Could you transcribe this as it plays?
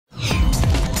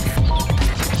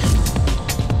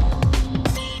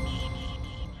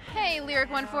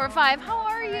LYRIC145. How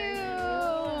are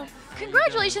you?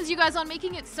 Congratulations, you guys, on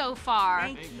making it so far.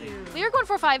 Thank you.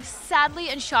 LYRIC145 sadly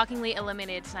and shockingly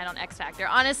eliminated tonight on X Factor.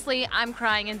 Honestly, I'm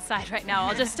crying inside right now.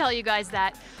 I'll just tell you guys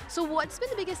that. So what's been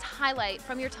the biggest highlight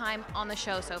from your time on the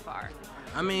show so far?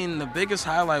 I mean, the biggest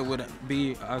highlight would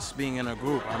be us being in a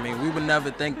group. I mean, we would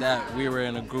never think that we were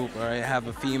in a group or have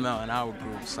a female in our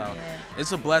group. So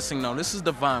it's a blessing, though. This is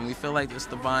divine. We feel like it's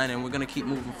divine, and we're going to keep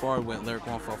moving forward with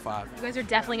LYRIC145. You guys are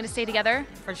definitely going to stay together?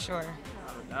 For sure.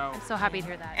 I'm so happy to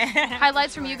hear that.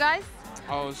 Highlights from you guys?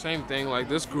 Oh, same thing. Like,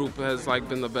 this group has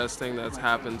been the best thing that's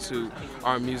happened to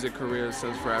our music careers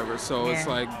since forever. So it's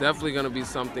definitely gonna be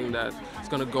something that is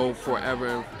gonna go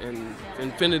forever in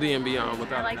infinity and beyond.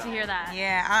 Without I like to hear that.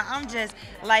 Yeah, I'm just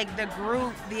like the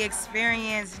group, the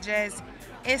experience.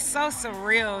 It's so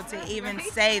surreal to even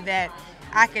say that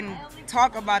I can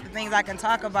talk about the things I can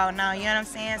talk about now, you know what I'm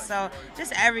saying? So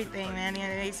just everything, man.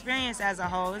 The experience as a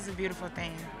whole is a beautiful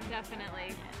thing.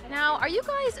 Definitely. Now, are you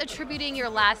guys attributing your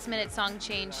last-minute song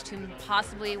change to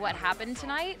possibly what happened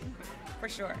tonight? For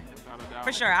sure.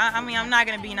 For sure. I mean, I'm not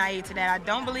going to be naive to that. I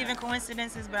don't believe in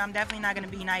coincidences, but I'm definitely not going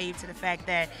to be naive to the fact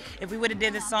that if we would have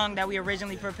did the song that we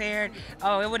originally prepared,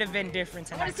 it would have been different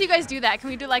tonight. I want to see you guys do that.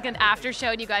 Can we do like an after show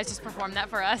and you guys just perform that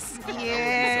for us?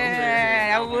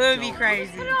 Yeah, that would be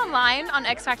crazy. Put it online on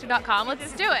xfactor.com.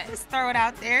 Let's do it. Just throw it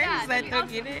out there. Yeah, just let them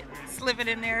get it. Slip it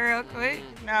in there real quick.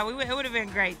 No, it would have been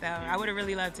great, though. I would have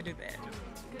really loved to do that.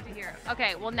 Good to hear.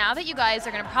 Okay, well, now that you guys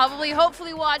are going to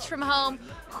hopefully watch from home,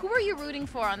 who are you rooting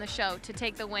for on the show to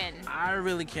take the win? I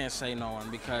really can't say no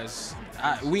one because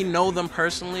we know them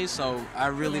personally, so I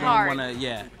really don't want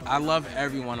to, I love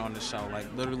everyone on the show, like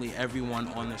literally everyone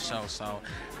on the show, so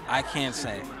I can't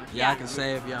say. I can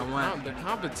say if y'all want. The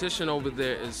competition over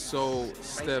there is so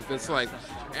stiff. It's like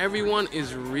everyone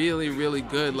is really, really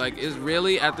good. Like, it's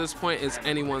really, at this point, it's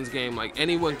anyone's game. Like,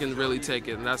 anyone can really take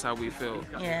it, and that's how we feel.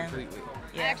 Yeah. Completely.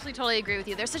 I actually totally agree with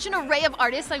you. There's such an array of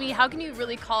artists. I mean, how can you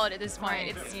really call it at this point?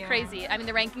 It's crazy. I mean,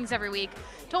 the rankings every week,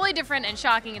 totally different and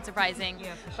shocking and surprising.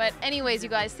 Yeah, but anyways, you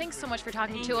guys, thanks so much for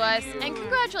talking to us. And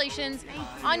congratulations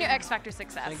on your X Factor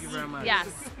success. Thank you very much. Yes.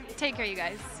 Take care, you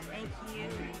guys. Thank you.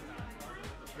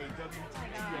 You're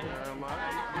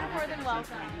more than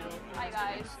welcome. Bye,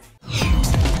 guys.